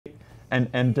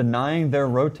and denying their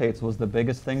rotates was the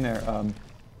biggest thing there.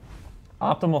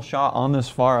 Optimal shot on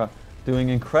this Pharah, doing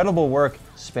incredible work,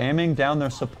 spamming down their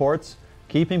supports,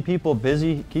 keeping people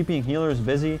busy, keeping healers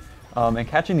busy, and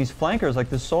catching these flankers like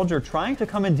this soldier trying to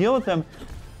come and deal with them,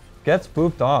 gets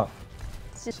booped off.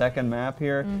 Second map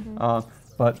here,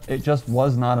 but it just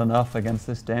was not enough against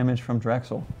this damage from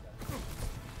Drexel.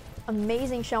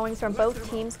 Amazing showings from both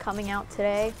teams coming out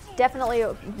today. Definitely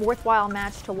a worthwhile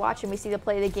match to watch, and we see the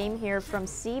play of the game here from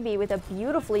CB with a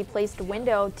beautifully placed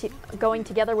window going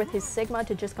together with his Sigma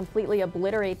to just completely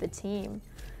obliterate the team.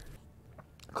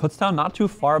 Kutztown not too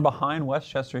far behind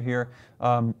Westchester here.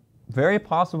 Very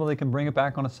possible they can bring it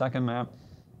back on a second map.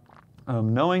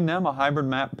 Knowing them, a hybrid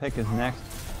map pick is next.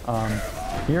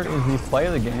 Here is the play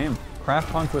of the game.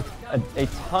 Craft Punk with a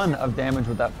ton of damage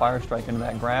with that fire strike into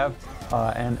that grab,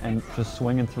 and just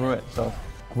swinging through it. So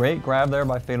great grab there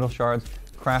by Fatal Shards.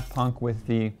 Craft Punk with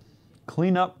the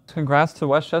cleanup. Congrats to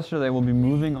Westchester. They will be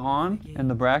moving on in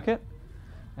the bracket.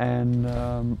 And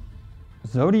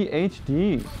Zodi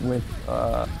HD with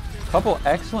a couple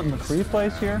excellent McCree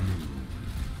plays here.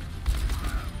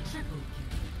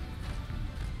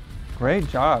 Great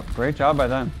job by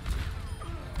them.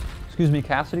 Excuse me,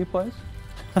 Cassidy plays.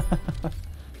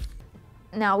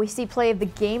 Now we see play of the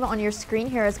game on your screen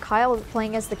here as Kyle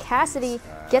playing as the Cassidy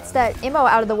gets that immo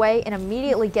out of the way and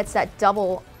immediately gets that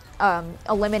double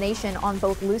elimination on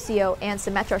both Lucio and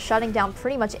Symmetra, shutting down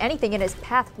pretty much anything in his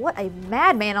path. What a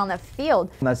madman on the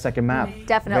field. On that second map.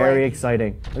 Definitely. Very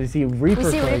exciting. We see Reaper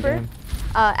play Reaper.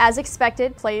 As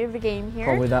expected, play of the game here.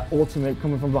 Probably that ultimate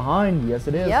coming from behind. Yes,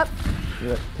 it is. Yep.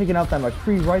 Picking out that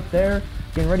McCree right there.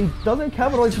 Getting ready. Doesn't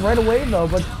capitalize right away though,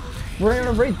 but running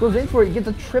on a race, goes in for it, he gets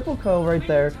a triple kill right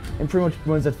there, and pretty much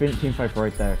wins that team fight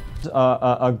right there.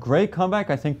 A great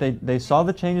comeback. I think they saw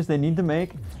the changes they need to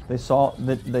make. They saw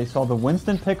the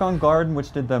Winston pick on Garden,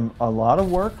 which did them a lot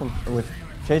of work with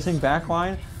chasing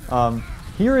backline.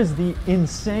 Here is the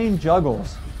insane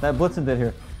juggles that Blitzen did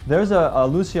here. There's a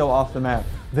Lucio off the map.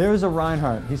 There's a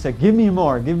Reinhardt. He said, "Give me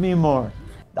more, give me more."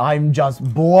 I'm just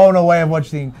blown away of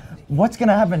watching. What's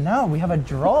gonna happen now? We have a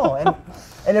draw,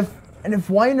 and if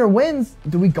Weiner wins,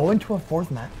 do we go into a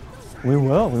fourth map? We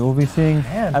will. We will be seeing,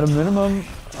 at a minimum,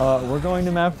 we're going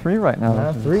to map 3 right now.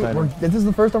 Map 3. This is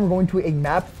the first time we're going to a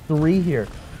map 3 here.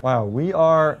 Wow, we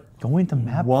are going to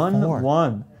map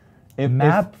 1-1.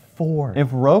 Map 4. If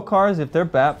Rokars, if their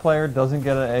bat player doesn't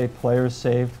get a player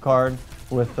saved card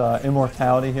with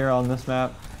immortality here on this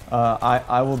map,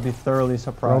 I will be thoroughly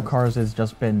surprised. Rokars has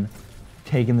just been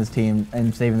taking this team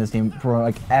and saving this team for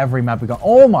like every map we got.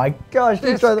 Oh my gosh!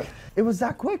 It was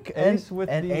that quick. Ace with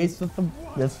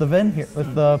that's the Vin here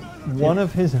with the one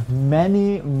of his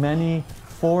many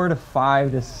 4 to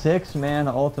 5 to 6 man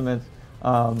ultimates.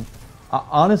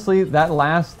 Honestly, that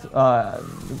last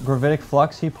Gravitic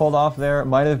Flux he pulled off there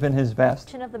might have been his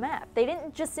best. Of the map. They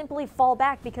didn't just simply fall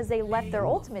back because they left their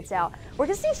ultimates out. We're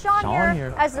gonna see Sean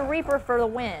here as the Reaper for the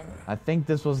win. I think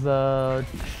this was the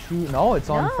no, it's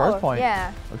on first point.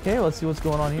 Yeah. Okay, let's see what's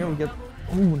going on here. We get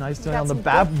nice doing on the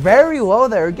back, very low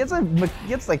there. It gets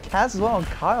the cast as well. And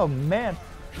Kyle, man,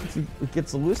 it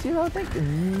gets Lucio, I think.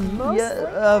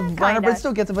 But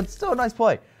still gets it. But still a nice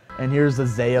play. And here's the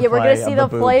Zaya play. Yeah, we're gonna see the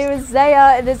play with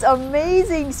Zaya and this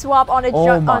amazing swap on a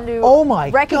jump onto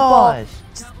Wrecking Ball.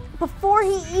 Just before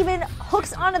he even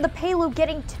hooks onto the payload,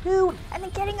 getting 2 and then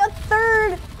getting a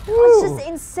 3rd. It's just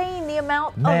insane the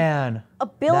amount of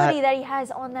ability that he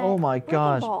has on that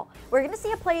Wrecking Ball. We're gonna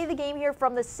see a play of the game here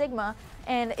from the Sigma,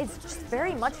 and it's just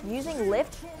very much using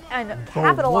lift and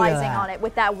capitalizing on it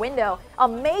with that window.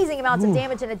 Amazing amounts of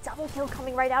damage and a double kill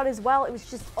coming right out as well. It was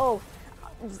just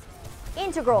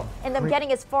integral in them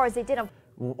getting as far as they did.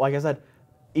 Like I said,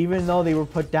 even though they were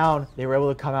put down, they were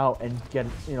able to come out and get,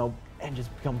 and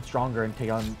just become stronger and take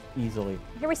on easily.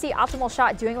 Here we see Optimal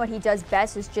Shot doing what he does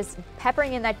best, is just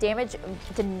peppering in that damage,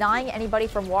 denying anybody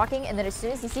from walking, and then as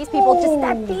soon as he sees people, just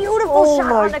that beautiful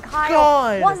shot on the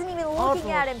Kyle. Wasn't even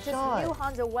looking at him, just knew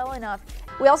Hanzo well enough.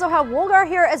 We also have Wolgar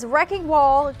here as Wrecking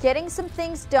Ball, getting some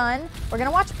things done. We're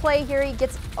gonna watch play here. He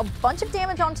gets a bunch of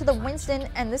damage onto the Winston,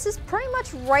 and this is pretty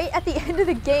much right at the end of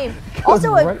the game.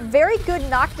 Also a very good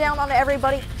knockdown on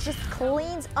everybody, just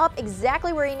cleans up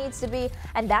exactly where he needs to be,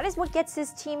 and that is what gets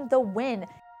his team the win.